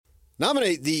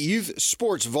Nominate the youth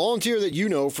sports volunteer that you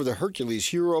know for the Hercules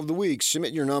Hero of the Week.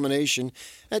 Submit your nomination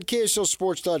at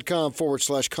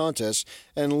kslsports.com/contest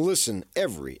and listen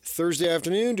every Thursday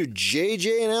afternoon to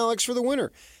JJ and Alex for the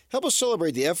winner. Help us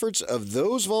celebrate the efforts of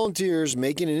those volunteers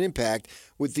making an impact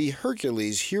with the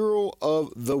Hercules Hero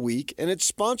of the Week, and it's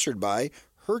sponsored by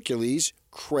Hercules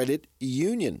Credit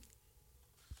Union.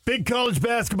 Big college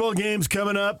basketball games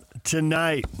coming up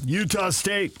tonight. Utah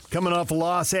State coming off a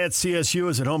loss at CSU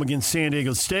is at home against San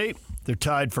Diego State. They're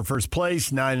tied for first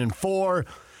place, 9-4.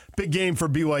 Big game for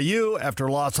BYU after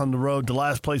a loss on the road to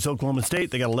last place Oklahoma State.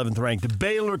 They got 11th ranked.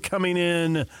 Baylor coming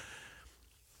in.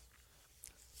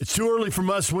 It's too early for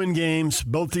must-win games.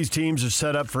 Both these teams are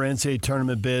set up for NCAA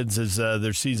tournament bids as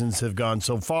their seasons have gone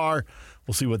so far.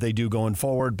 We'll see what they do going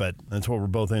forward, but that's what we're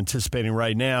both anticipating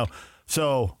right now.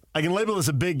 So I can label this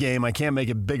a big game. I can't make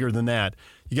it bigger than that.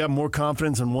 You got more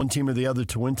confidence in one team or the other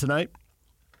to win tonight?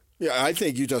 Yeah, I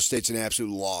think Utah State's an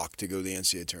absolute lock to go to the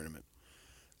NCAA tournament.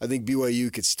 I think BYU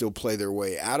could still play their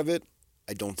way out of it.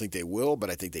 I don't think they will, but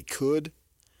I think they could.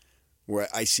 Where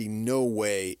I see no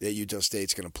way that Utah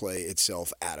State's going to play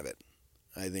itself out of it.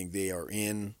 I think they are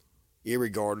in,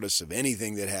 irregardless of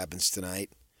anything that happens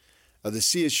tonight. The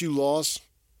CSU loss,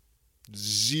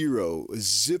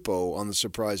 zippo on the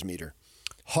surprise meter.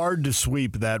 Hard to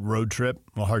sweep that road trip.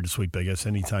 Well, hard to sweep, I guess,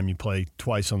 anytime you play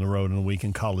twice on the road in a week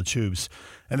in college hoops.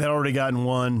 And they'd already gotten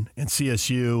one, and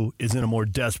CSU is in a more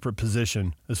desperate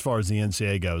position as far as the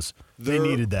NCAA goes. They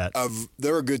needed that.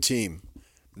 They're a good team.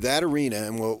 That arena,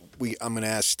 and I'm going to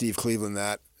ask Steve Cleveland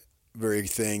that very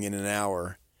thing in an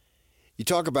hour. You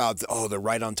talk about, they're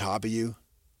right on top of you.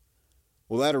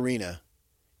 Well, that arena,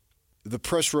 the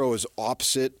press row is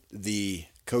opposite the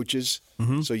coaches,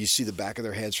 so you see the back of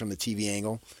their heads from the TV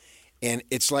angle. And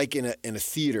it's like in a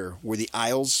theater where the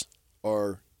aisles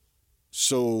are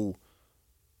so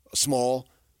small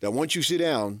that once you sit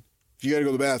down, if you got to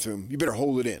go to the bathroom, you better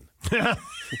hold it in.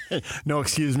 No,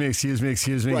 excuse me,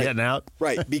 right. Getting out.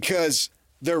 Right, because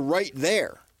they're right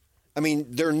there. I mean,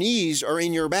 their knees are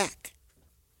in your back.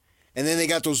 And then they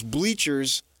got those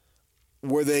bleachers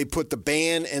where they put the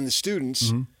band and the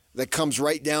students that comes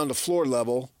right down to floor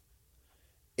level.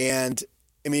 And,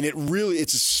 I mean,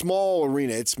 it's a small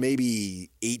arena. It's maybe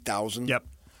 8,000. Yep.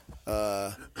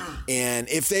 And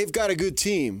if they've got a good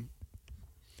team,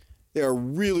 they're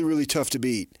really, really tough to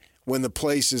beat when the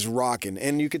place is rocking.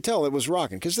 And you could tell it was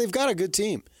rocking because they've got a good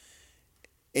team.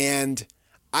 And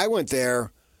I went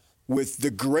there with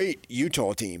the great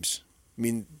Utah teams. I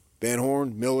mean, Van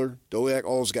Horn, Miller, Doliak,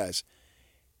 all those guys.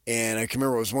 And I can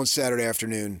remember it was one Saturday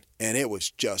afternoon, and it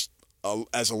was just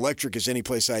as electric as any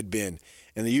place I'd been.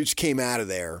 And the Utes came out of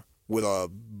there with a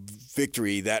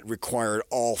victory that required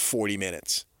all 40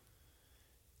 minutes.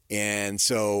 And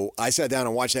so I sat down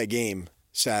and watched that game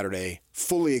Saturday,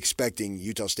 fully expecting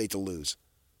Utah State to lose.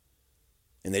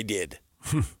 And they did.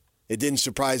 It didn't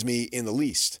surprise me in the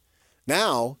least.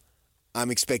 Now,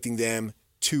 I'm expecting them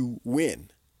to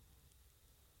win.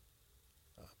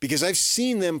 Because I've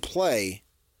seen them play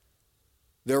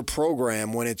their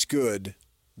program when it's good,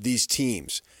 these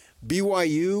teams.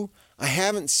 BYU, I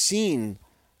haven't seen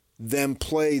them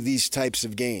play these types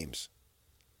of games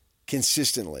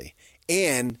consistently.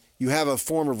 And you have a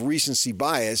form of recency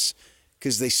bias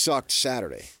because they sucked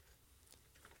Saturday.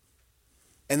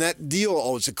 And that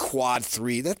deal, it's a quad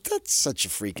 3. That's such a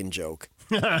freaking joke.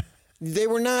 They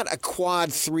were not a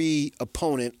quad 3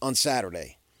 opponent on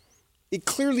Saturday. It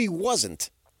clearly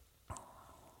wasn't.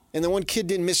 And the one kid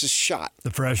didn't miss a shot.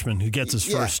 The freshman who gets his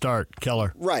first start,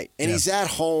 Keller. Right. And he's at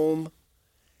home.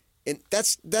 And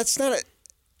that's not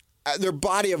their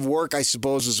body of work, I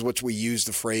suppose, is what we use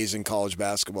the phrase in college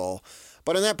basketball.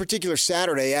 But on that particular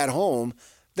Saturday at home,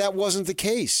 that wasn't the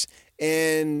case.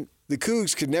 And the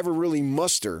Cougs could never really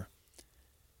muster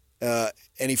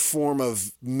any form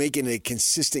of making a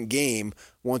consistent game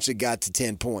once it got to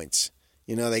 10 points.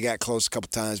 You know, they got close a couple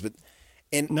times, but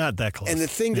not that close. And the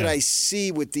thing that I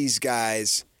see with these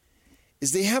guys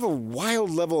is they have a wild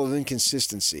level of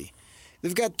inconsistency.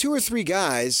 They've got 2 or 3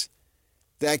 guys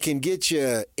that can get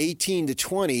you 18 to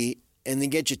 20 and then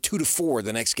get you 2 to 4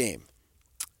 the next game.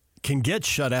 Can get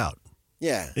shut out.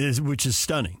 Yeah. Which is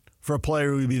stunning for a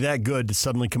player who would be that good to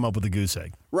suddenly come up with a goose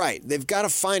egg. Right. They've got to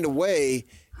find a way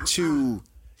to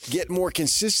get more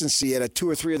consistency out of 2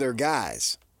 or 3 of their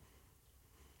guys.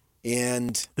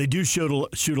 And they do shoot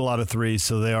a lot of threes,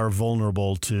 so they are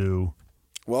vulnerable to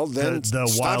the stop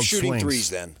wild shooting swings. Threes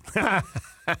then.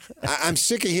 I'm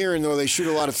sick of hearing, though, they shoot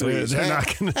a lot of threes. I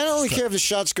don't really care if the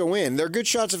shots go in. They're good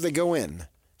shots if they go in.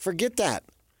 Forget that.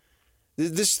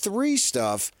 This 3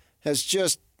 stuff has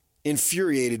just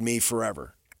infuriated me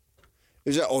forever.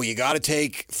 Is that, you got to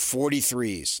take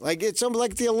 43s. Like, it's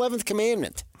like the 11th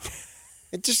commandment.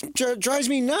 It just drives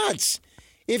me nuts.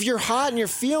 If you're hot and you're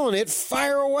feeling it,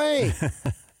 fire away.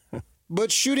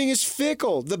 But shooting is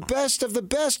fickle. The best of the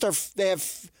best they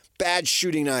have bad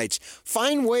shooting nights.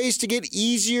 Find ways to get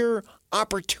easier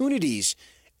opportunities.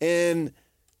 And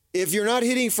if you're not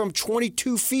hitting from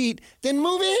 22 feet, then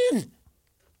move in.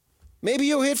 Maybe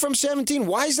you'll hit from 17.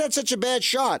 Why is that such a bad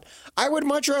shot? I would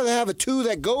much rather have a 2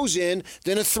 that goes in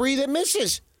than a 3 that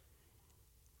misses.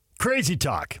 Crazy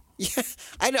talk. Yeah,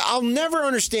 I'll never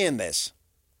understand this.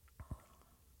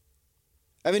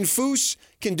 I mean, Foose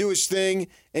can do his thing,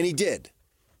 and he did.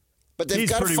 But they've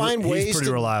got to find ways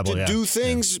to do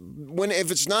things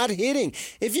if it's not hitting.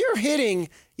 If you're hitting,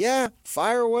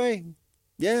 fire away.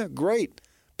 Yeah, great.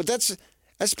 But that's,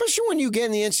 especially when you get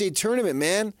in the NCAA tournament,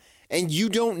 man, and you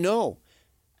don't know.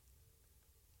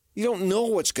 You don't know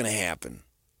what's going to happen,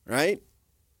 right?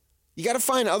 You got to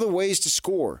find other ways to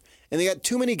score. And they got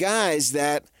too many guys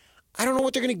that I don't know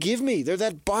what they're going to give me. They're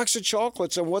that box of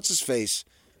chocolates on what's-his-face,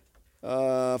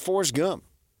 Forrest Gump.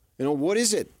 What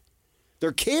is it?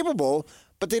 They're capable,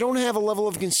 but they don't have a level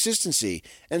of consistency.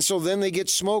 And so then they get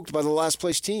smoked by the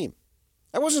last-place team.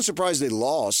 I wasn't surprised they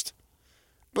lost.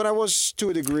 But I was, to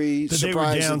a degree,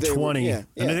 surprised that they were down 20. And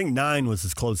I think 9 was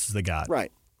as close as they got.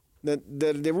 Right. That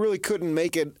they really couldn't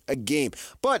make it a game.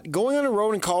 But going on the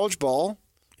road in college ball,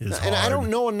 and I don't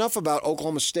know enough about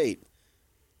Oklahoma State.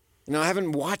 I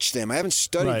haven't watched them. I haven't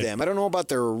studied them. I don't know about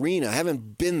their arena. I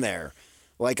haven't been there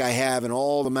like I have in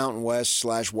all the Mountain West /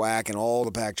 WAC and all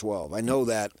the Pac-12. I know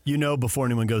that. Before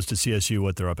anyone goes to CSU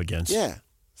what they're up against. Yeah,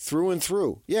 through and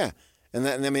through. Yeah. And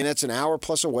that's an hour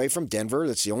plus away from Denver.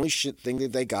 That's the only thing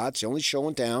that they got. It's the only show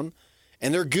in town.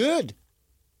 And they're good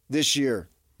this year.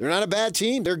 They're not a bad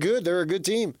team. They're good. They're a good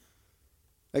team.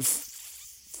 I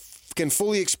can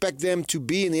fully expect them to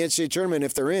be in the NCAA tournament.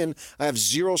 If they're in, I have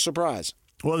zero surprise.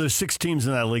 Well, there's 6 teams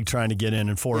in that league trying to get in,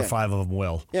 and 4 or 5 of them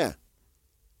will. Yeah.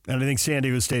 And I think San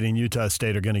Diego State and Utah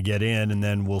State are going to get in, and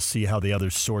then we'll see how the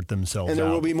others sort themselves out. And there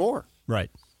will be more. Right.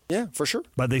 Yeah, for sure.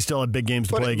 But they still have big games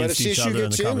to play against each other in the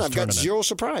conference tournament. I've got zero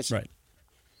surprise. Right.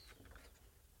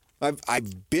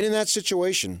 I've been in that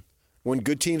situation when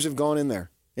good teams have gone in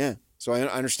there. Yeah, so I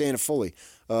understand it fully.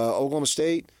 Oklahoma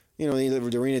State, the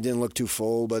arena didn't look too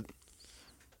full, but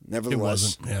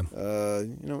nevertheless, it wasn't.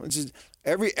 Yeah. It's just,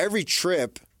 every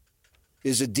trip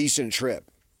is a decent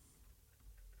trip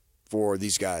for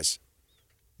these guys.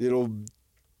 It'll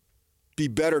be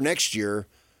better next year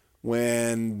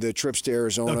when the trips to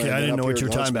Arizona. Okay, I didn't know what you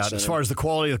were talking about. As far as the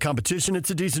quality of the competition, it's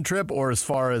a decent trip, or as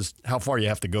far as how far you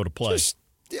have to go to play? Just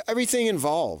everything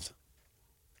involved.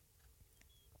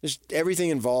 Just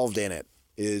everything involved in it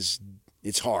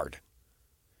it's hard.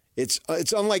 It's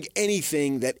unlike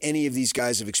anything that any of these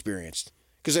guys have experienced.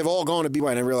 Because they've all gone to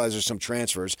BYU, and I realize there's some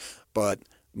transfers, but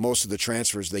most of the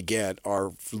transfers they get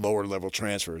are lower-level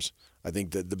transfers. I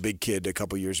think that the big kid a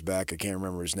couple years back, I can't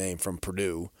remember his name, from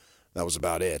Purdue, that was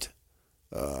about it.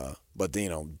 But,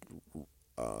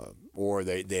 or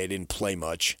they didn't play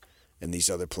much in these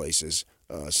other places.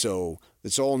 So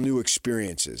it's all new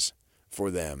experiences for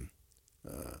them.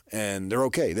 And they're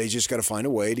okay. They just got to find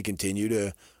a way to continue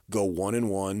to go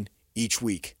 1-1 each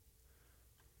week.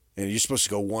 And you're supposed to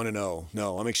go 1-0.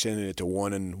 No, I'm extending it to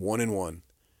 1-1. And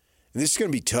this is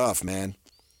going to be tough, man.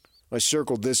 I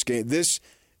circled this game, this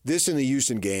and the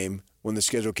Houston game when the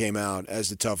schedule came out as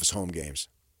the toughest home games.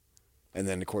 And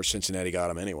then, of course, Cincinnati got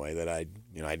them anyway that I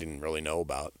didn't really know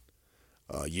about.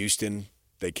 Houston,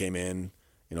 they came in,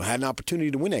 had an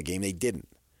opportunity to win that game. They didn't.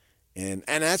 And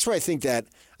that's why I think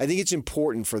it's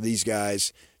important for these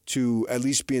guys to at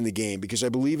least be in the game, because I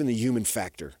believe in the human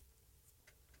factor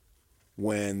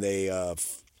when they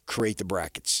create the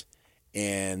brackets.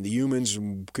 And the humans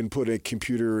can put a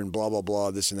computer and blah, blah,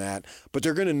 blah, this and that. But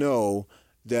they're going to know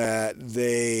that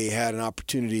they had an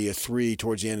opportunity, a 3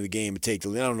 towards the end of the game to take the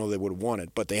lead. I don't know if they would have won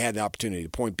it, but they had the opportunity. The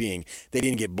point being, they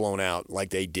didn't get blown out like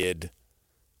they did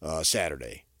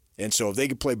Saturday. And so if they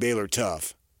could play Baylor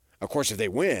tough, of course, if they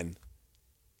win,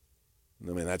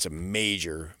 that's a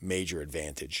major, major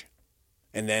advantage.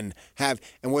 And then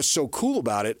and what's so cool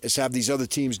about it is have these other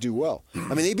teams do well.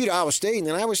 They beat Iowa State, and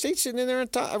then Iowa State's sitting in there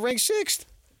ranked 6th.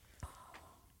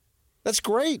 That's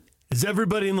great. Is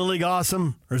everybody in the league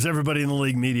awesome, or is everybody in the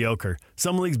league mediocre?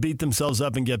 Some leagues beat themselves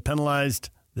up and get penalized.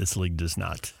 This league does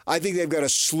not. I think they've got a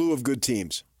slew of good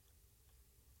teams.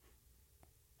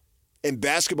 And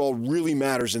basketball really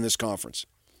matters in this conference.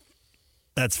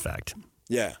 That's a fact.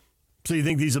 Yeah. So you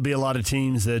think these will be a lot of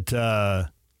teams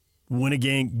that win a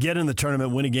game, get in the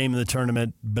tournament, win a game in the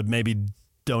tournament, but maybe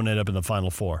don't end up in the Final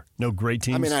Four? No great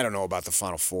teams? I don't know about the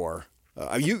Final Four.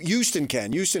 Houston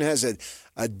can. Houston has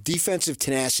a defensive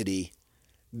tenacity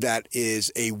that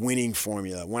is a winning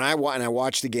formula. When I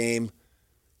watched the game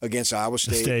against Iowa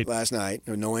State last night,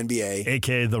 or no NBA.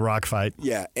 A.K.A. the rock fight.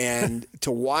 Yeah, and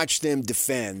to watch them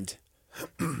defend,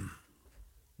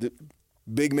 the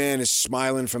big man is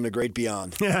smiling from the great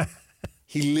beyond.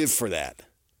 He lived for that.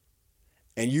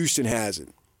 And Houston has it.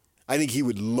 I think he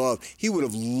would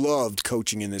have loved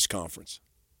coaching in this conference.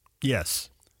 Yes.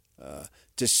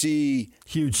 To see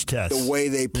huge test the way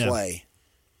they play.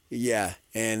 Yeah.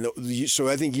 And so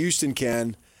I think Houston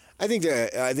can. I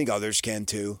think others can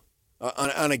too.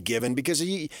 On a given, because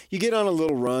you get on a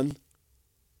little run.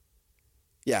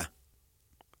 Yeah.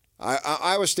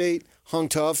 Iowa State hung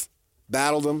tough,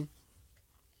 battled them.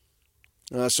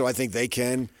 So I think they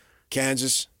can.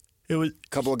 Kansas, it was a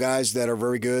couple of guys that are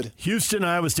very good. Houston,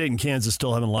 Iowa State, and Kansas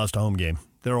still haven't lost a home game.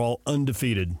 They're all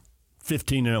undefeated.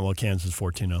 15-0. Well, Kansas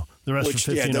 14-0. The rest are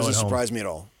 15-0 it doesn't at home. surprise me at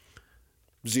all.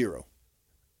 0.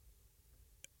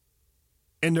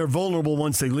 And they're vulnerable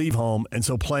once they leave home, and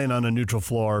so playing on a neutral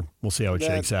floor, we'll see how it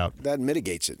shakes out. That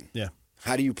mitigates it. Yeah.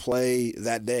 How do you play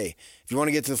that day? If you want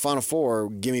to get to the Final Four,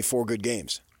 give me 4 good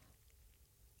games.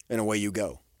 And away you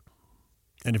go.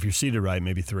 And if you're seated right,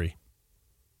 maybe 3.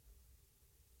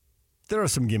 There are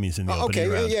some gimmies in the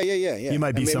opening round. Yeah. You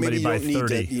might be somebody by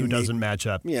 30 who doesn't match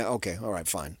up. Yeah, okay. All right,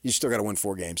 fine. You still got to win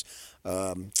 4 games.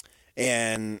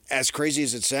 And as crazy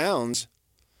as it sounds,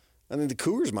 I think the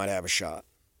Cougars might have a shot.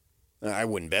 I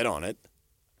wouldn't bet on it.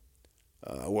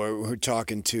 We're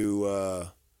talking to,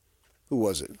 who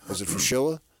was it? Was it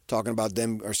Fushilla? Talking about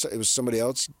them, or it was somebody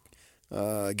else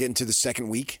getting to the second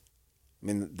week. I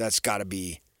mean, that's got to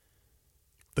be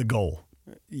the goal.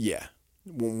 Yeah.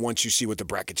 Once you see what the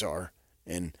brackets are.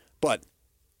 But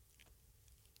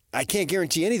I can't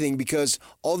guarantee anything because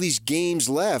all these games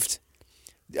left,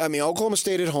 I mean, Oklahoma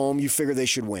State at home, you figure they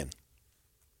should win.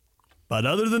 But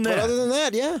other than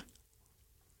that, yeah.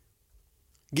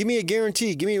 Give me a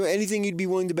guarantee. Give me anything you'd be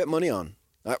willing to bet money on.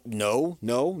 No,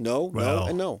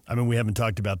 and no. I mean, we haven't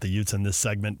talked about the Utes in this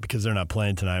segment because they're not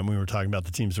playing tonight, and we were talking about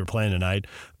the teams that are playing tonight.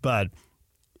 But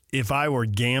if I were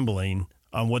gambling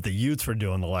on what the Utes were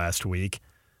doing the last week,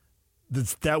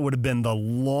 that would have been the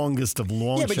longest of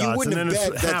long shots. Yeah, but you wouldn't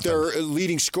have bet that their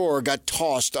leading scorer got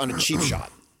tossed on a cheap shot.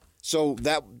 So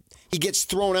that he gets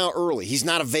thrown out early. He's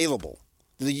not available.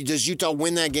 Does Utah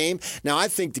win that game? Now, I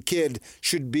think the kid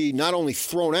should be not only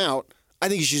thrown out, I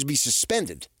think he should be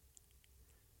suspended.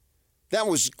 That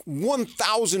was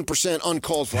 1,000%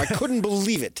 uncalled for. I couldn't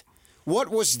believe it. What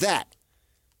was that?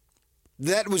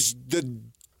 That was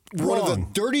one of the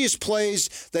dirtiest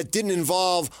plays that didn't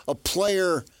involve a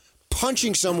player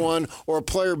punching someone or a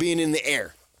player being in the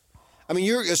air. I mean,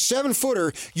 you're a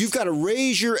 7-footer. You've got to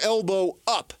raise your elbow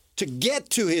up to get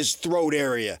to his throat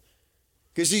area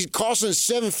because he's crossing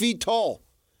 7 feet tall.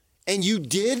 And you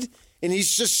did, and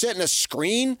he's just setting a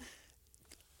screen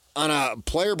on a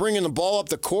player bringing the ball up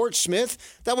the court,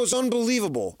 Smith. That was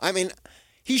unbelievable. I mean,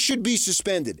 he should be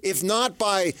suspended. If not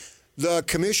by the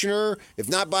commissioner, if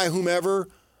not by whomever,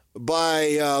 by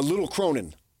Little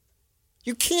Cronin.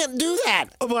 You can't do that.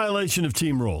 A violation of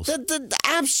team rules.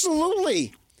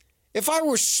 Absolutely. If I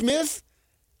were Smith,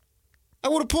 I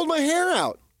would have pulled my hair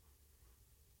out.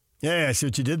 Yeah, I see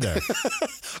what you did there.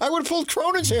 I would have pulled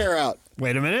Cronin's hair out.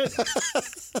 Wait a minute.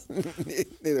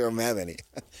 Neither of them have any.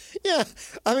 Yeah,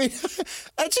 I mean,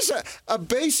 that's just a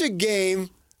basic game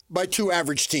by 2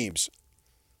 average teams.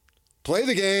 Play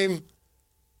the game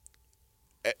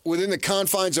within the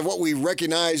confines of what we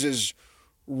recognize as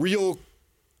real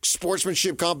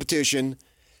sportsmanship competition.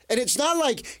 And it's not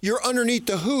like you're underneath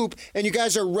the hoop and you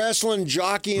guys are wrestling,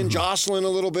 jockeying, jostling a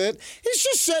little bit. It's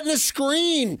just setting a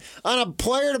screen on a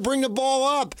player to bring the ball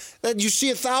up that you see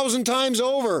 1,000 times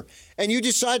over. And you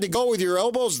decide to go with your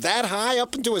elbows that high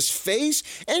up into his face.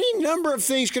 Any number of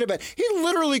things could have been. He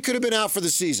literally could have been out for the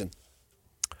season.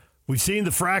 We've seen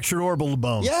the fractured orbital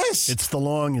bone. Yes. It's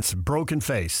the broken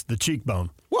face, the cheekbone.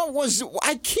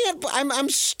 I'm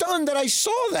stunned that I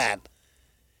saw that.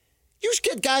 You just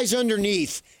get guys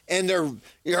underneath, and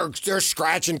they're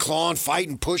scratching, clawing,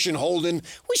 fighting, pushing, holding.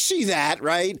 We see that,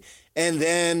 right? And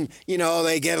then,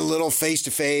 they get a little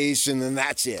face-to-face, and then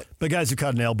that's it. But guys are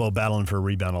caught an elbow battling for a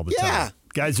rebound all the time.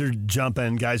 Guys are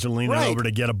jumping. Guys are leaning over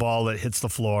to get a ball that hits the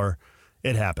floor.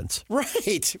 It happens.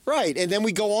 Right. And then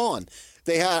we go on.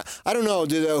 They have, I don't know,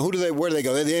 where do they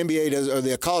go? The NBA does, or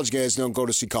the college guys don't go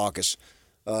to Secaucus.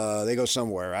 They go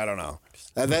somewhere. I don't know.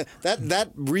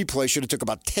 That replay should have took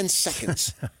about 10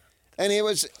 seconds. And it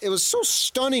was so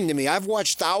stunning to me. I've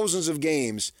watched thousands of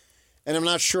games, And I'm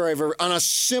not sure I've ever, on a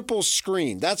simple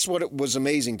screen, that's what it was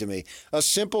amazing to me. A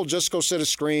simple, just go set a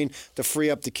screen to free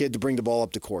up the kid to bring the ball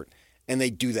up the court. And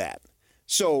they do that.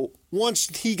 So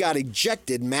once he got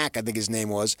ejected, Mac, I think his name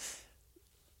was,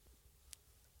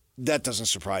 that doesn't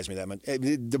surprise me that much.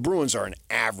 The Bruins are an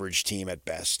average team at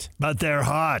best. But they're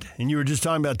hot. And you were just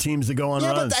talking about teams that go on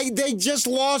runs. Yeah, but they just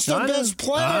lost their best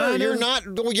player. You're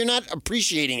not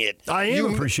appreciating it. I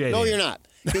am appreciating it. No, you're not.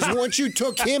 Because once you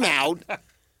took him out,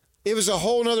 it was a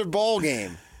whole other ball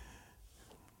game.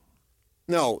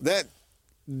 No, that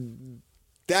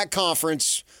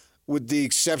conference, with the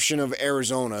exception of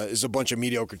Arizona, is a bunch of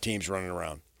mediocre teams running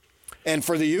around. And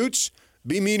for the Utes,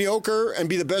 be mediocre and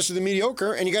be the best of the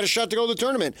mediocre, and you got a shot to go to the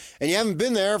tournament. And you haven't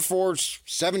been there for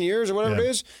 7 years or whatever it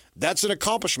is. That's an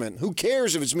accomplishment. Who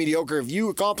cares if it's mediocre? If you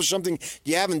accomplish something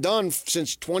you haven't done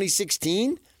since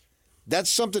 2016,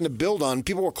 that's something to build on.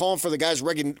 People were calling for the guy's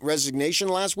resignation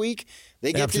last week.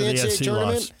 They get to the NCAA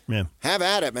tournament. Yeah. Have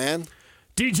at it, man.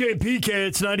 DJ PK,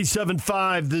 it's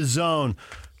 97.5 The Zone.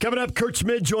 Coming up, Kurt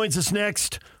Schmid joins us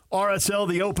next. RSL,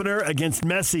 the opener against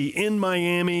Messi in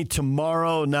Miami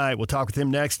tomorrow night. We'll talk with him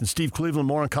next. And Steve Cleveland,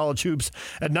 more on college hoops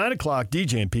at 9 o'clock.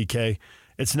 DJ and PK,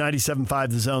 it's 97.5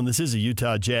 The Zone. This is a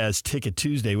Utah Jazz Ticket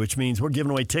Tuesday, which means we're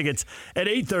giving away tickets at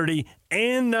 8:30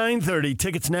 and 9:30.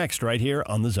 Tickets next right here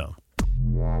on The Zone.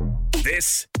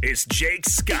 This is Jake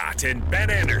Scott and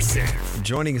Ben Anderson.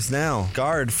 Joining us now,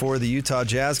 guard for the Utah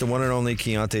Jazz, the one and only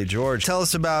Keontae George. Tell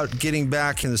us about getting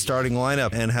back in the starting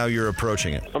lineup and how you're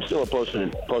approaching it. I'm still approaching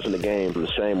the game the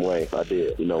same way I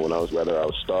did. When whether I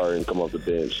was starting, come off the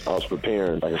bench, I was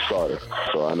preparing like a starter.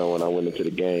 So I know when I went into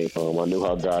the game, I knew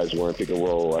how guys were in pick and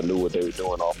roll. I knew what they were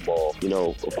doing off ball.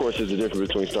 Of course, there's a difference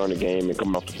between starting the game and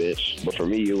coming off the bench. But for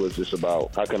me, it was just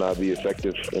about how can I be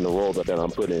effective in the role that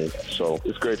I'm put in. So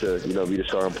it's great to be the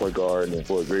starting point guard and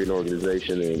for a great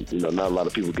organization, and not a lot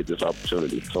of people get this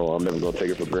opportunity. So I'm never going to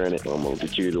take it for granted. I'm going to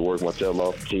continue to work my tail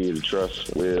off, continue to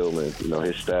trust Will and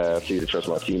his staff, continue to trust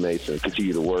my teammates, and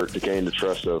continue to work to gain the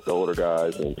trust of the older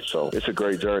guys. And so it's a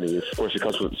great journey. Of course, it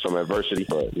comes with some adversity,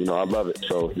 but I love it.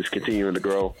 So just continuing to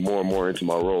grow more and more into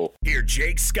my role. Hear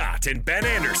Jake Scott and Ben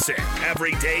Anderson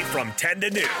every day from 10 to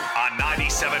noon on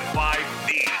 97.5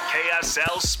 The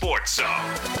KSL Sports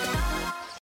Zone.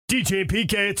 DJ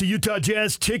PK, it's a Utah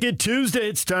Jazz Ticket Tuesday.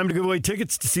 It's time to give away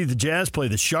tickets to see the Jazz play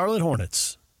the Charlotte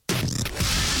Hornets.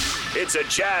 It's a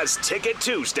Jazz Ticket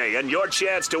Tuesday, and your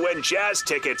chance to win Jazz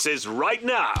tickets is right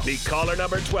now. Be caller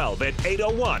number 12 at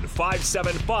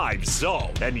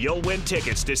 801-575-ZONE, and you'll win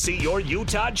tickets to see your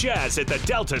Utah Jazz at the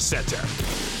Delta Center.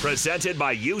 Presented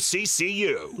by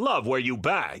UCCU. Love where you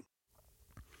bang.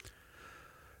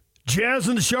 Jazz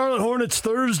and the Charlotte Hornets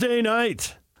Thursday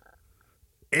night.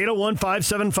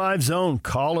 801-575-ZONE.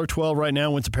 Caller 12 right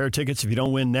now wins a pair of tickets. If you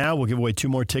don't win now, we'll give away 2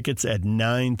 more tickets at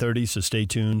 9:30, so stay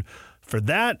tuned for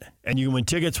that. And you can win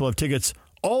tickets. We'll have tickets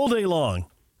all day long,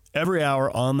 every hour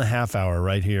on the half hour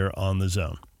right here on The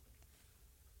Zone.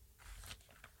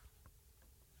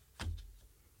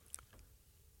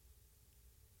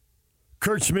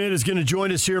 Kurt Schmid is going to join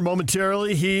us here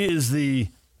momentarily. He is the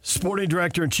Sporting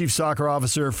Director and Chief Soccer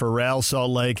Officer for Real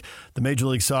Salt Lake. The Major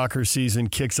League Soccer season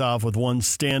kicks off with one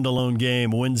standalone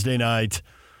game Wednesday night.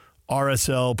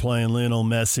 RSL playing Lionel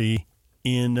Messi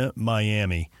in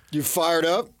Miami. You fired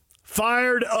up?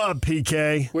 Fired up,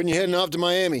 PK. When you heading off to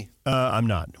Miami? I'm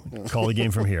not. Call the game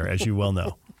from here, as you well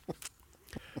know.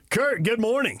 Kurt, good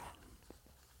morning.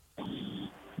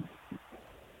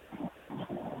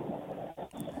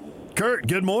 Kurt,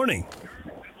 good morning.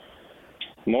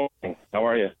 Morning. How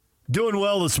are you? Doing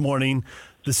well this morning.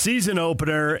 The season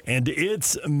opener, and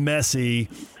it's Messi.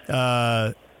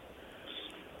 How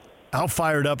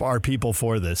fired up are people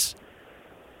for this?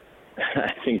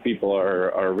 I think people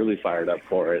are really fired up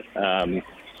for it. It's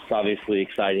obviously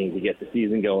exciting to get the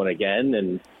season going again,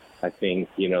 and I think,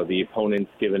 the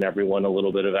opponent's given everyone a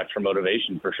little bit of extra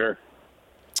motivation for sure.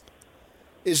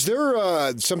 Is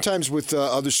there sometimes with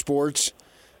other sports,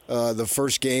 the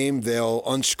first game, they'll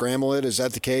unscramble it? Is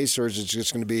that the case, or is it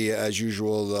just going to be as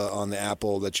usual on the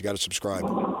Apple that you got to subscribe?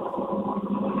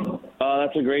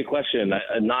 That's a great question.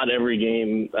 Not every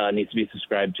game needs to be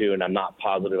subscribed to, and I'm not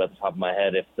positive at the top of my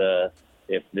head if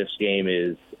this game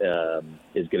is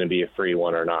going to be a free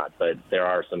one or not. But there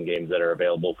are some games that are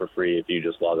available for free if you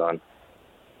just log on.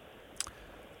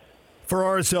 For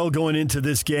RSL going into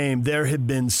this game, there have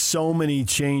been so many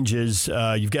changes.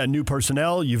 You've got new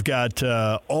personnel. You've got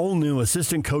all new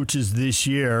assistant coaches this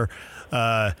year.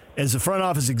 As a front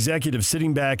office executive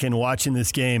sitting back and watching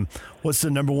this game, what's the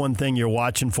number one thing you're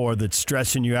watching for that's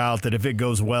stressing you out, that if it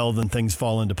goes well, then things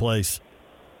fall into place?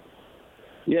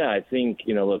 Yeah, I think,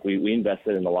 look, we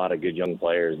invested in a lot of good young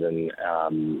players, and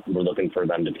we're looking for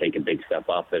them to take a big step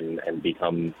up and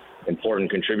become important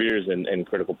contributors and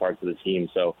critical parts of the team.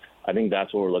 So I think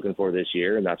that's what we're looking for this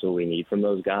year, and that's what we need from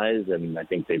those guys. And I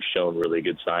think they've shown really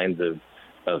good signs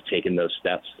of taking those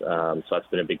steps. So that's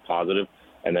been a big positive.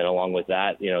 And then along with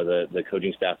that, the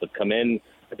coaching staff have come in.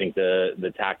 I think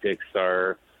the tactics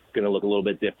are going to look a little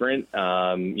bit different,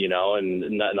 and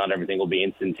not everything will be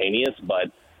instantaneous,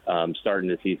 but starting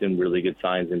to see some really good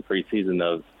signs in preseason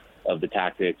of the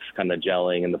tactics kind of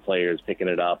gelling and the players picking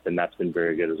it up, and that's been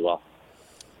very good as well.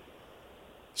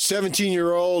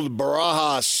 17-year-old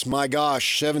Barajas, my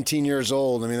gosh, 17 years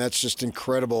old. I mean, that's just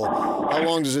incredible. How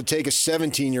long does it take a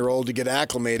 17-year-old to get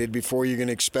acclimated before you're going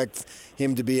to expect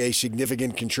him to be a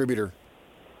significant contributor?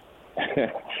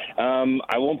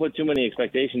 I won't put too many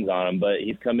expectations on him, but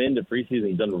he's come into preseason.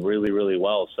 He's done really, really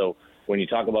well. So when you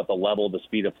talk about the level, the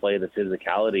speed of play, the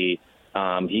physicality,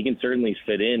 he can certainly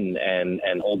fit in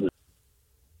and hold his.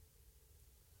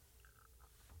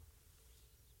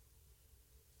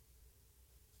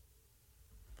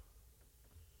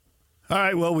 All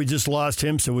right, well, we just lost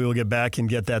him, so we will get back and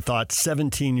get that thought.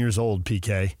 17 years old,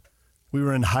 PK. We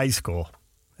were in high school,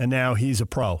 and now he's a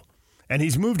pro. And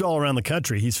he's moved all around the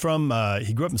country. He's from,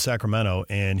 he grew up in Sacramento,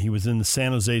 and he was in the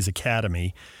San Jose's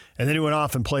Academy. And then he went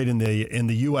off and played in the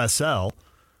USL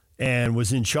and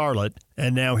was in Charlotte.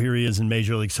 And now here he is in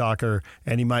Major League Soccer,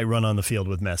 and he might run on the field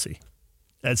with Messi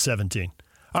at 17.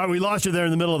 All right, we lost you there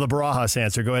in the middle of the Barajas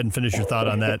answer. Go ahead and finish your thought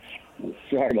on that.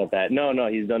 Sorry about that. No,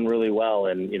 he's done really well,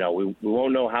 and we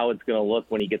won't know how it's going to look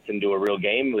when he gets into a real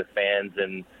game with fans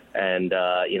and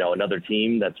another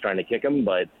team that's trying to kick him.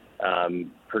 But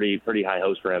pretty high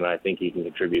hopes for him, and I think he can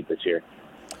contribute this year.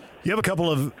 You have a couple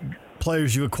of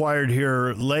players you acquired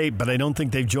here late, but I don't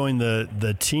think they've joined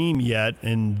the team yet,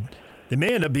 and they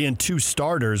may end up being two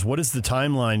starters. What is the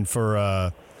timeline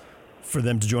for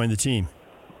them to join the team?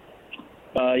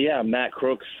 Matt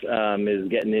Crooks is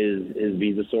getting his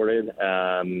visa sorted.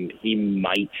 He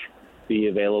might be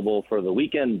available for the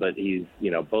weekend, but he's,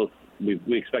 both. We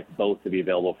expect both to be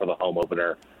available for the home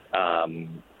opener.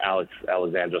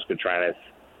 Alexandros Petranis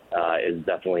is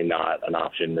definitely not an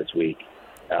option this week.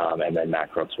 And then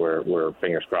Matt Crooks, we're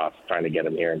fingers crossed trying to get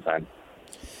him here in time.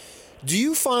 Do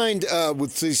you find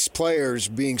with these players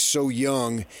being so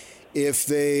young, if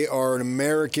they are an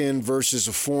American versus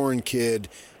a foreign kid,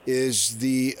 is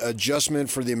the adjustment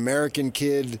for the American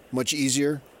kid much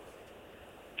easier?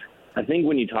 I think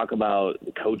when you talk about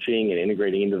coaching and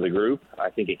integrating into the group,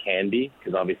 I think it can be,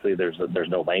 because obviously there's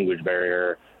no language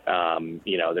barrier. They're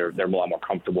a lot more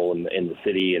comfortable in the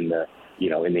city and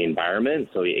in the environment,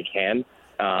 so it can.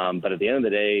 But at the end of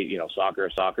the day, soccer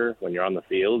is soccer. When you're on the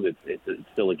field, it's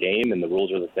still a game, and the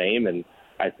rules are the same. And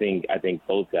I think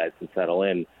both guys can settle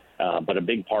in. But a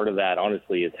big part of that,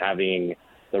 honestly, is having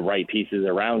the right pieces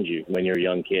around you when you're a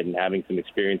young kid and having some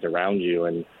experience around you.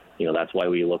 And, that's why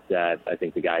we looked at, I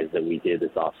think, the guys that we did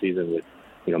this offseason with,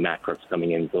 Matt Crooks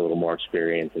coming in with a little more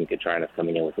experience and Katrinas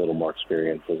coming in with a little more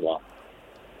experience as well.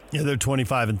 Yeah, they're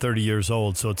 25 and 30 years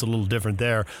old, so it's a little different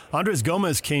there. Andres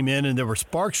Gomez came in, and there were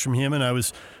sparks from him, and I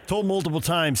was told multiple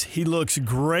times he looks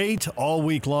great all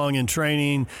week long in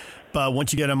training, but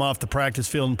once you get him off the practice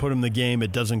field and put him in the game,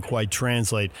 it doesn't quite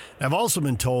translate. I've also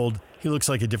been told he looks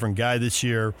like a different guy this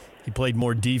year. He played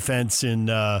more defense in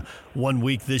 1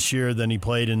 week this year than he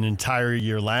played an entire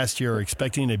year last year.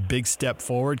 Expecting a big step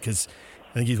forward, because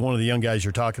I think he's one of the young guys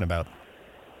you're talking about.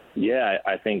 Yeah,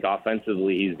 I think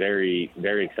offensively he's very,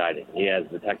 very exciting. He has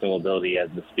the technical ability, he has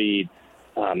the speed.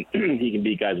 He can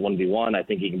beat guys 1v1. I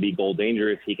think he can be goal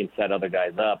dangerous. He can set other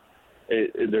guys up.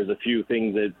 There's a few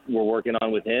things that we're working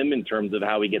on with him in terms of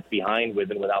how he gets behind with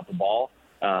and without the ball,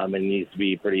 and needs to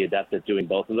be pretty adept at doing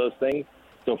both of those things.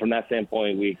 So from that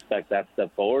standpoint, we expect that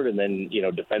step forward. And then,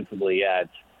 defensively,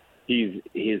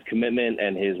 his commitment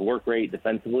and his work rate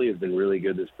defensively has been really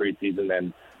good this preseason.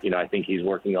 And, I think he's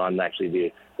working on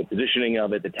actually the positioning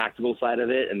of it, the tactical side of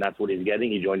it, and that's what he's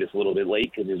getting. He joined us a little bit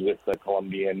late because he's with the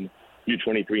Colombian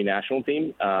U23 national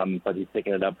team, but he's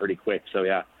picking it up pretty quick. So,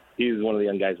 yeah, he's one of the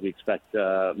young guys we expect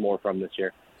more from this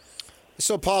year. I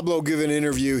saw Pablo give an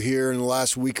interview here in the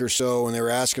last week or so, and they were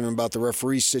asking him about the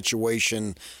referee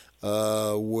situation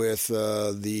with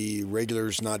the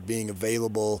regulars not being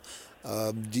available.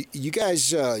 Do you guys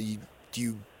do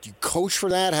you coach for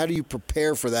that? How do you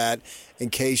prepare for that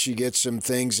in case you get some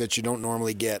things that you don't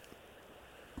normally get?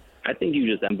 I think you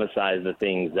just emphasize the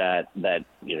things that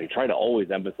you try to always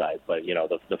emphasize, but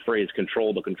the phrase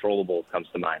 "control the controllables" comes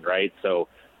to mind, right? So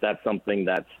that's something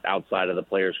that's outside of the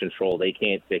player's control. They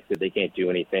can't fix it. They can't do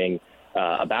anything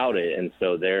about it, and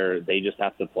so they just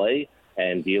have to play.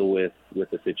 and deal with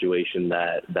the situation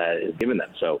that is given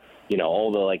them. So,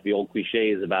 all the old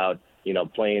cliches about,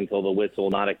 playing until the whistle,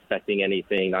 not expecting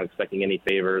anything, not expecting any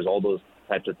favors, all those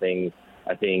types of things,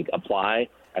 I think apply.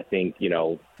 I think,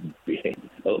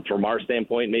 from our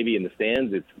standpoint, maybe in the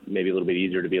stands, it's maybe a little bit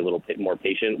easier to be a little bit more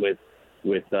patient with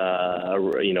a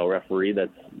referee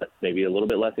that's maybe a little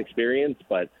bit less experienced.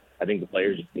 But I think the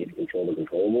players just need to control the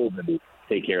controllables and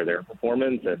take care of their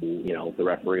performance, and the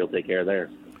referee will take care of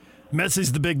theirs.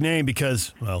 Messi's the big name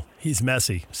because, well, he's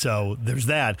Messi, so there's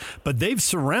that. But they've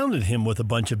surrounded him with a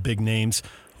bunch of big names.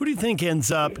 Who do you think ends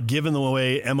up, given the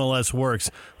way MLS works,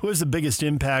 who has the biggest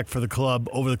impact for the club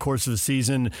over the course of the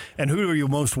season, and who are you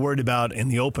most worried about in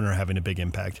the opener having a big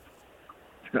impact?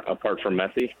 Apart from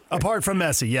Messi? Apart from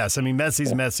Messi, yes. I mean,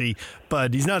 Messi's Messi,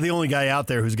 but he's not the only guy out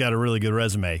there who's got a really good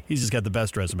resume. He's just got the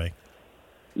best resume.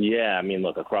 Yeah, I mean,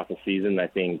 look, across the season, I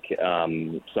think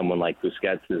someone like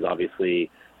Busquets is obviously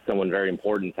someone very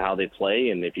important to how they play,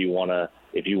 and if you want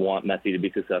Messi to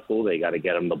be successful, they got to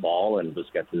get him the ball, and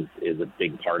Busquets is a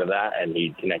big part of that, and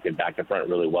he connected back to front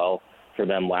really well for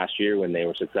them last year when they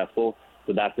were successful.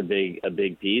 So that's a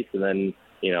big piece. And then,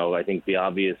 I think the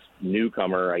obvious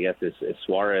newcomer, I guess, is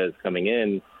Suarez coming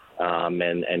in,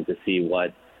 and to see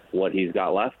what he's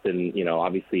got left, and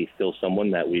obviously still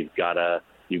someone that you've got to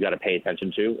pay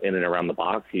attention to in and around the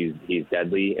box. He's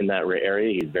deadly in that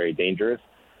area. He's very dangerous.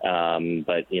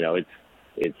 But he's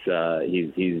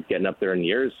getting up there in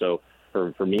years. So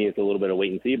for me, it's a little bit of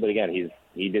wait and see. But again,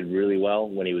 he did really well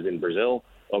when he was in Brazil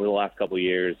over the last couple of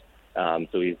years.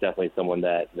 So he's definitely someone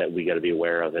that we got to be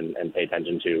aware of and pay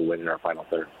attention to when in our final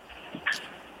third.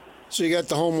 So you got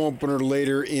the home opener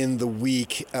later in the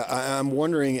week. I'm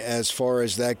wondering, as far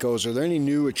as that goes, are there any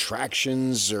new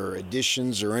attractions or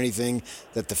additions or anything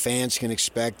that the fans can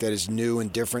expect that is new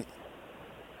and different?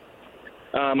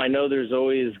 I know there's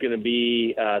always going to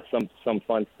be some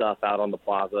fun stuff out on the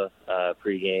plaza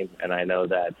pregame, and I know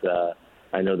that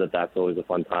that's always a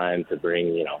fun time to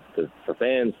bring, for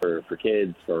fans, for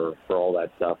kids, for all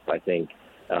that stuff. I think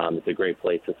it's a great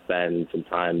place to spend some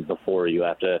time before you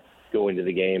have to go into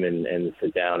the game and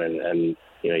sit down and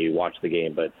you watch the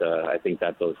game. But I think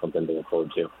that's always something to look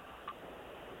forward to.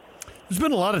 There's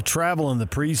been a lot of travel in the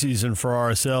preseason for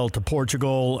RSL to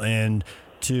Portugal and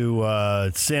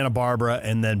to Santa Barbara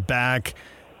and then back.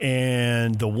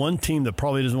 And the one team that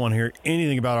probably doesn't want to hear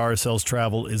anything about RSL's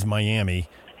travel is Miami,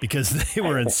 because they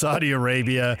were in Saudi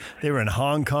Arabia, they were in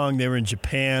Hong Kong, they were in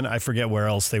Japan. I forget where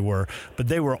else they were, but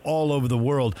they were all over the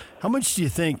world. How much do you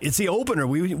think? It's the opener.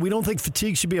 We don't think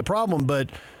fatigue should be a problem, but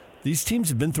these teams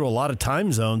have been through a lot of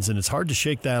time zones, and it's hard to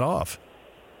shake that off.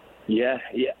 Yeah.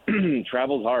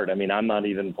 Travel's hard. I mean, I'm not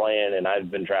even playing, and I've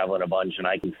been traveling a bunch, and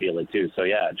I can feel it too. So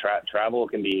yeah, travel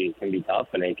can be tough,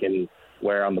 and it can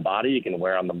wear on the body, it can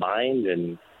wear on the mind,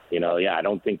 and I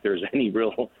don't think there's any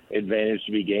real advantage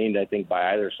to be gained, I think,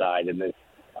 by either side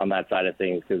on that side of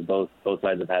things, because both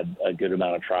sides have had a good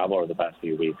amount of travel over the past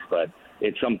few weeks. But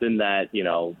it's something that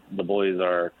the boys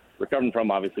are recovering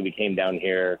from. Obviously, we came down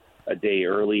here a day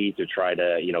early to try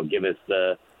to give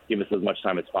us as much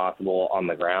time as possible on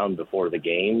the ground before the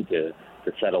game to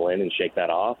settle in and shake that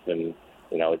off. And,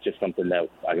 it's just something that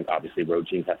obviously road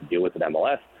teams have to deal with at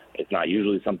MLS. It's not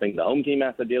usually something the home team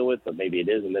has to deal with, but maybe it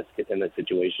is in this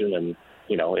situation. And,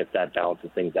 if that balances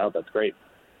things out, that's great.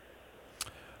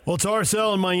 Well, it's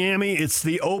RSL in Miami. It's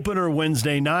the opener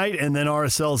Wednesday night, and then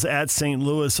RSL's at St.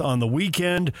 Louis on the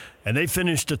weekend. And they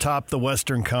finished atop the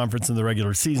Western Conference in the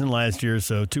regular season last year,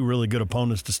 so two really good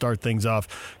opponents to start things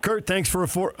off. Kurt, thanks for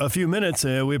a few minutes.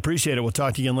 We appreciate it. We'll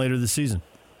talk to you again later this season.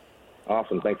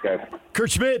 Awesome. Thanks, guys.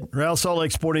 Kurt Schmid, Real Salt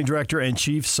Lake Sporting Director and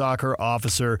Chief Soccer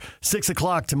Officer. 6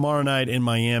 o'clock tomorrow night in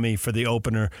Miami for the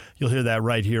opener. You'll hear that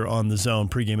right here on The Zone.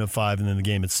 Pregame at 5 and then the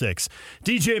game at 6.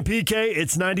 DJ and PK,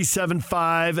 it's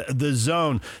 97.5 The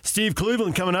Zone. Steve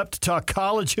Cleveland coming up to talk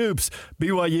college hoops.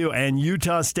 BYU and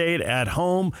Utah State at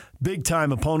home.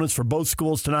 Big-time opponents for both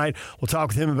schools tonight. We'll talk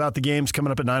with him about the games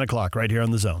coming up at 9 o'clock right here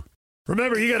on The Zone.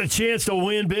 Remember, you got a chance to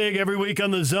win big every week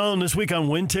on The Zone. This week on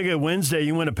Win Ticket Wednesday,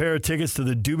 you win a pair of tickets to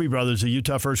the Doobie Brothers of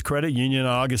Utah First Credit Union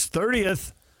on August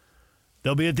 30th.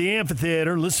 They'll be at the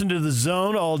amphitheater. Listen to The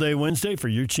Zone all day Wednesday for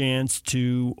your chance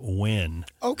to win.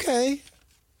 Okay.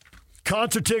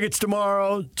 Concert tickets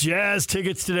tomorrow, jazz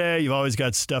tickets today. You've always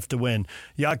got stuff to win.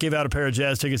 Yacht gave out a pair of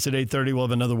jazz tickets at 8:30. We'll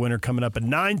have another winner coming up at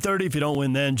 9:30. If you don't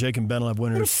win then, Jake and Ben will have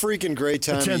winners. What a freaking great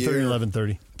time at 10:30, of year.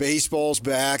 11:30. Baseball's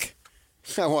back.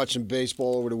 I'm watching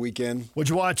baseball over the weekend. What'd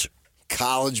you watch?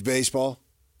 College baseball.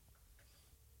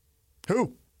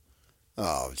 Who?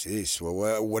 Oh, jeez.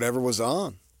 Well, whatever was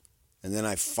on. And then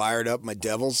I fired up my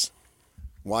Devils,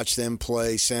 watched them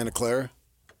play Santa Clara.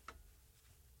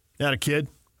 Had a kid?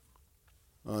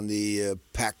 On the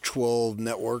Pac-12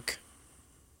 network.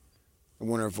 I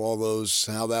wonder if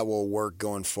how that will work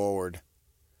going forward.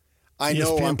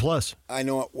 ESPN Plus. I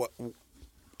know what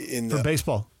for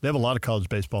baseball. They have a lot of college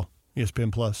baseball.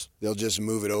 ESPN Plus. They'll just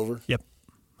move it over? Yep.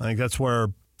 I think that's where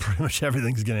pretty much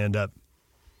everything's going to end up.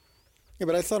 Yeah,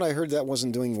 but I thought I heard that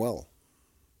wasn't doing well.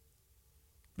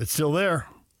 It's still there.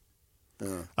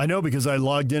 I know because I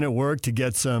logged in at work to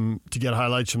get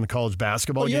highlights from the college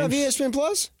basketball games. You have ESPN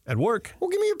Plus? At work. Well,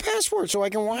 give me your password so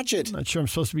I can watch it. I'm not sure I'm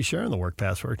supposed to be sharing the work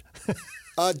password.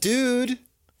 Dude.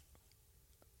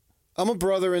 I'm a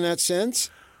brother in that sense.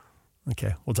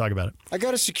 Okay, we'll talk about it. I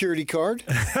got a security card.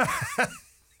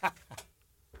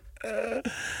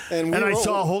 And I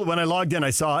saw, when I logged in,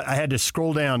 I had to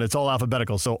scroll down. It's all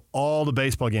alphabetical. So all the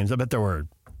baseball games, I bet there were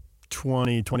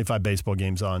 20, 25 baseball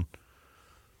games on.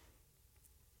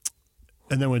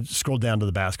 And then we'd scroll down to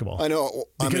the basketball. I know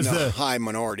I'm because in a high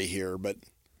minority here, but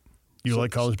you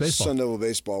like college baseball. Sun Devil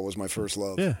baseball was my first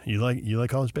love. Yeah, you like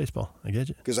college baseball. I get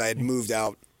you. Because I had moved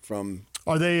out from.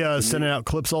 Are they sending out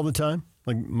clips all the time?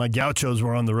 Like my Gauchos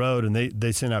were on the road, and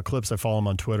they send out clips. I follow them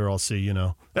on Twitter. I'll see,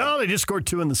 they just scored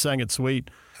 2 in the second. Sweet.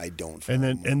 I don't. Follow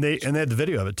and they had the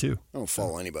video of it too. I don't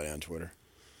follow anybody on Twitter.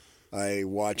 I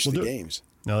watch the games.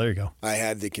 No, there you go. I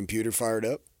had the computer fired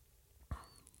up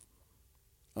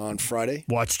on Friday.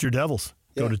 Watched your Devils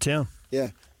go to town. Yeah,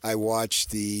 I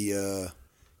watched the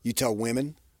Utah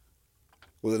women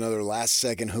with another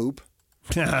last-second hoop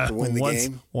to win the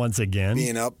game. Once again,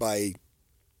 being up by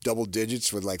double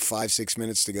digits with like 5-6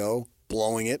 minutes to go,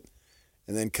 blowing it,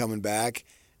 and then coming back,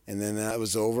 and then that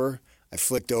was over. I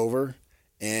flicked over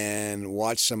and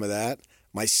watched some of that.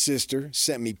 My sister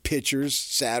sent me pictures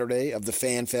Saturday of the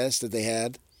fan fest that they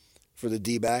had for the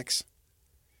D-backs.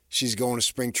 She's going to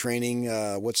spring training,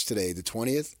 what's today, the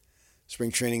 20th?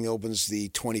 Spring training opens the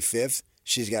 25th.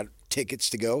 She's got tickets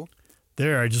to go.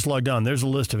 There, I just logged on. There's a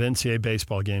list of NCAA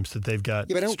baseball games that they've got.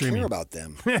 Yeah, but I don't streaming. care about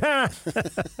them.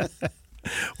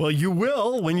 Well, you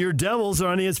will when your Devils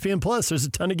are on ESPN Plus. There's a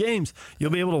ton of games. You'll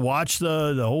be able to watch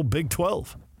the whole Big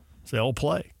 12. So they all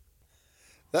play.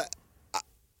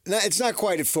 It's not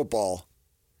quite at football,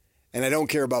 and I don't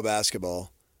care about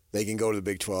basketball. They can go to the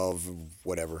Big 12,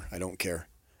 whatever. I don't care.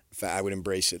 In fact, I would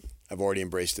embrace it. I've already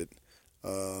embraced it.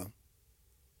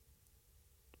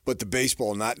 But the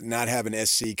baseball, not having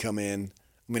SC come in,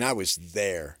 I mean, I was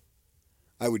there.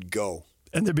 I would go.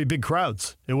 And there'd be big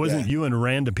crowds. It wasn't you and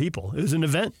random people. It was an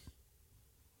event.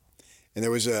 And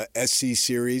there was a SC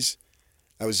series.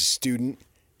 I was a student,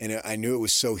 and I knew it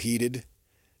was so heated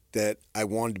that I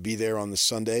wanted to be there on the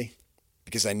Sunday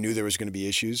because I knew there was going to be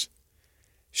issues.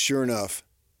 Sure enough.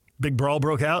 Big brawl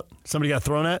broke out? Somebody got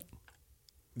thrown at?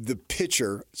 The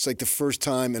pitcher, it's like the first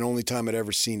time and only time I'd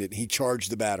ever seen it, he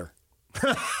charged the batter.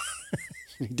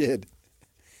 He did.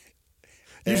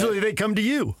 Usually they come to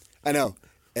you. I know.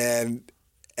 And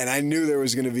I knew there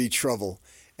was going to be trouble.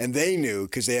 And they knew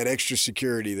because they had extra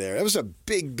security there. That was a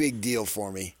big, big deal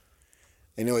for me.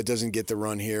 I know it doesn't get the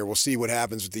run here. We'll see what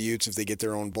happens with the Utes if they get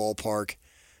their own ballpark.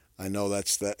 I know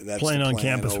that's playing on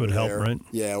campus would help, right?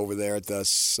 Yeah, over there at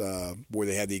where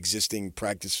they had the existing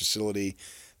practice facility.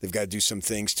 They've got to do some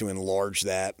things to enlarge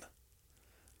that.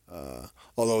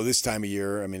 Although this time of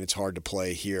year, I mean, it's hard to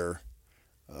play here.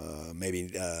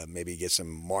 Maybe get some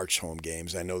March home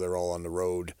games. I know they're all on the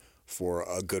road for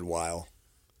a good while.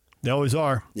 They always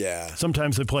are. Yeah.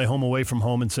 Sometimes they play home away from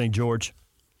home in St. George.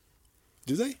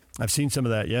 Do they? I've seen some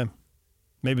of that, yeah.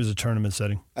 Maybe it's a tournament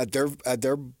setting. At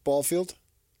their ball field?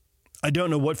 I don't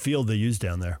know what field they use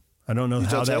down there. I don't know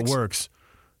how that works.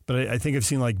 But I think I've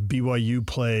seen like BYU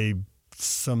play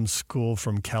some school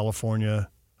from California.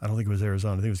 I don't think it was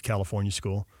Arizona. I think it was California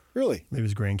school. Really? Maybe it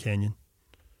was Grand Canyon.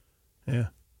 Yeah.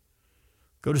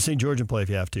 Go to St. George and play if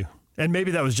you have to. And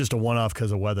maybe that was just a one-off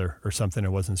because of weather or something.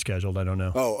 It wasn't scheduled. I don't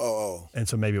know. Oh. And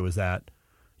so maybe it was that.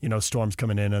 Storms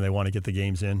coming in and they want to get the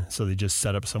games in, so they just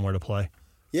set up somewhere to play.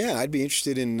 Yeah, I'd be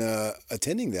interested in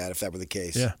attending that if that were the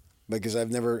case. Yeah. Because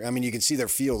you can see their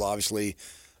field, obviously.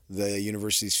 The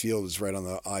university's field is right on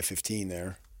the I-15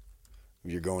 there.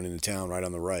 If you're going into town, right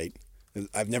on the right.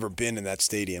 I've never been in that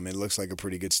stadium. It looks like a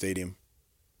pretty good stadium.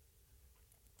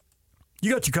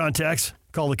 You got your contacts.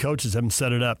 Call the coaches. Have them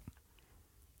set it up.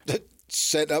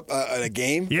 Set up a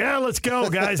game? Yeah, let's go,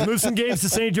 guys. Move some games to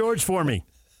St. George for me.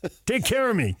 Take care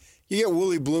of me. You get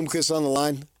Willie Bloomquist on the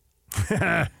line?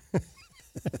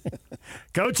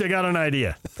 Coach, I got an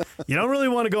idea. You don't really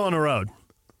want to go on the road,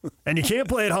 and you can't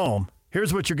play at home.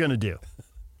 Here's what you're going to do.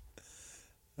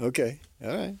 Okay.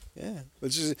 All right. Yeah.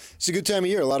 It's a good time of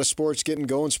year. A lot of sports getting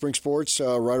going. Spring sports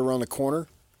right around the corner.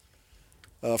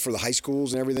 for the high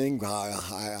schools and everything,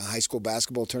 high school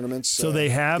basketball tournaments. So they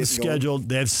have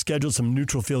scheduled some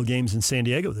neutral field games in San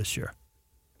Diego this year.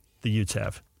 The Utes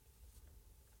have.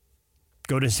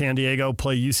 Go to San Diego,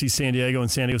 play UC San Diego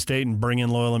and San Diego State, and bring in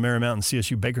Loyola Marymount and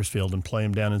CSU Bakersfield and play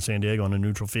them down in San Diego on a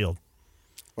neutral field.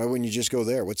 Why wouldn't you just go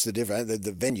there? What's the difference?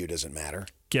 The venue doesn't matter.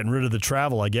 Getting rid of the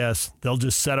travel, I guess. They'll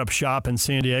just set up shop in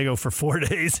San Diego for 4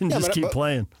 days and keep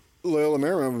playing. Loyola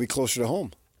Marymount would be closer to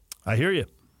home. I hear you.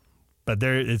 But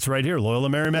it's right here. Loyola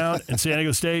Marymount and San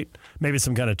Diego State. Maybe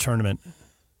some kind of tournament.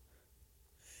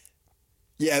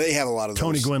 Yeah, they have a lot of those.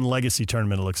 Tony Gwynn Legacy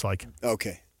Tournament, it looks like.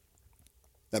 Okay.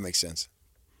 That makes sense.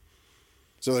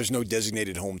 So there's no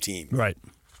designated home team. Right.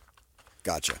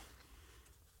 Gotcha. Are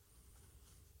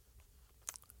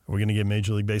we going to get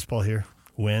Major League Baseball here?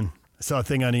 When? I saw a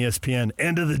thing on ESPN.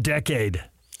 End of the decade.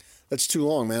 That's too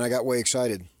long, man. I got way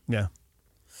excited. Yeah.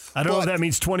 I don't know if that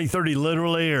means 2030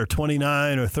 literally or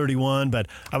 29 or 31, but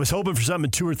I was hoping for something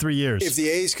in 2 or 3 years. If the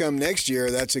A's come next year,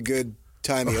 that's a good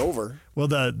timing over. Well,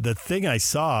 the thing I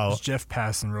saw... Jeff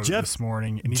Passan wrote it this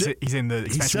morning, and he's in the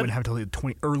expansion wouldn't have until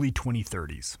the early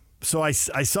 2030s. So I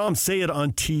saw him say it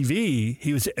on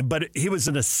TV. But he was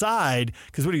an aside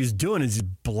because what he was doing is he's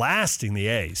blasting the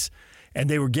A's. And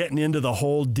they were getting into the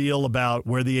whole deal about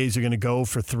where the A's are going to go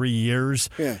for 3 years.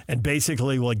 Yeah. And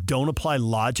basically, don't apply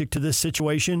logic to this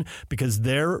situation because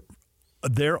their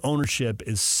ownership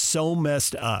is so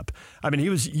messed up. I mean,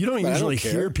 you don't usually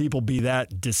hear people be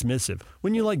that dismissive.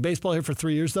 Wouldn't you like baseball here for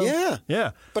 3 years, though? Yeah.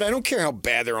 Yeah. But I don't care how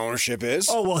bad their ownership is.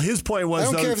 Oh, well, his point was...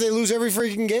 I don't care if they lose every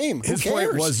freaking game. His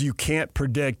point was you can't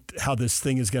predict how this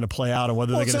thing is going to play out and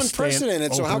whether they're going to stay it's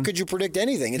unprecedented, so open. how could you predict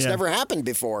anything? It's never happened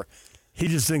before. He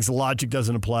just thinks logic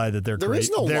doesn't apply, that they're crazy. There is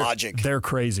no logic. They're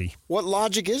crazy. What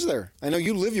logic is there? I know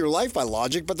you live your life by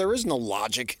logic, but there is no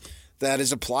logic that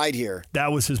is applied here.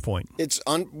 That was his point.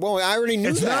 Well, I already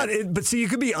knew that. But see, you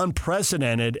could be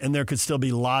unprecedented, and there could still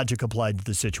be logic applied to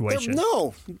the situation.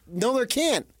 No, there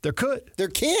can't. There could. There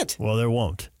can't. Well, there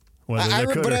won't. But I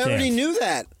already knew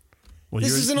that. Well,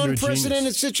 this is an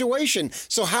unprecedented situation.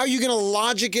 So how are you going to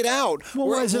logic it out? Well,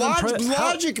 why is it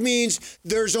logic means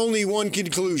there's only one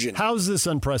conclusion. How is this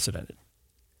unprecedented?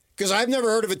 Because I've never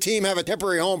heard of a team have a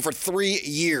temporary home for 3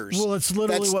 years. Well, it's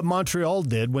literally what Montreal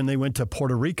did when they went to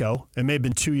Puerto Rico. It may have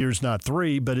been 2 years, not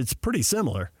 3, but it's pretty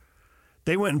similar.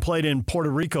 They went and played in Puerto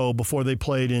Rico before they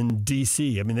played in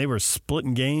D.C. I mean, they were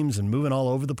splitting games and moving all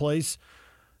over the place.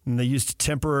 And they used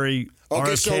temporary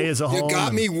RFK as a home. You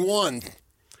got me one.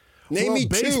 Name me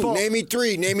two, name me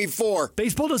three, name me four.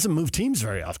 Baseball doesn't move teams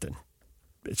very often.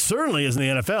 It certainly isn't the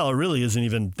NFL. It really isn't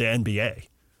even the NBA.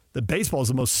 The baseball is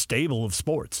the most stable of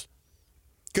sports.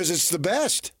 Because it's the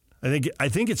best. I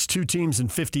think it's 2 teams in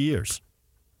 50 years.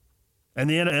 And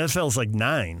the NFL is like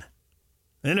 9.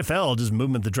 The NFL will just move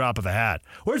them at the drop of a hat.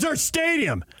 Where's our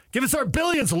stadium? Give us our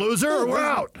billions, loser, or we're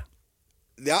out.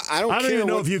 I don't even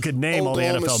know if you could name all the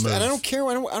NFL moves. And I don't care.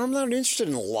 I'm not interested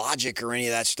in logic or any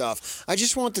of that stuff. I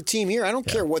just want the team here. I don't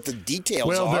care what the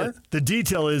details are. The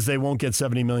detail is they won't get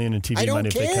 $70 million in TV money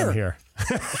if they come here.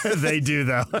 They do,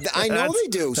 though. I know they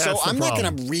do. So I'm not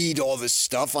going to read all this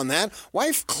stuff on that.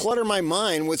 Why clutter my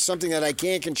mind with something that I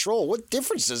can't control? What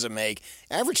difference does it make?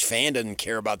 Average fan doesn't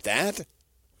care about that.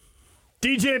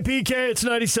 DJ and PK, it's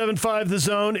 97.5 The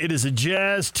Zone. It is a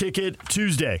Jazz Ticket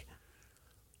Tuesday.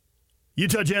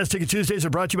 Utah Jazz Ticket Tuesdays are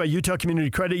brought to you by Utah Community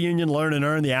Credit Union. Learn and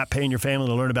earn the app paying your family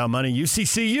to learn about money.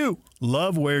 UCCU,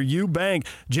 love where you bank.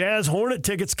 Jazz Hornet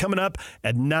tickets coming up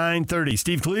at 9:30.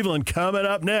 Steve Cleveland coming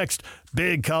up next.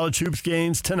 Big college hoops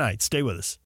games tonight. Stay with us.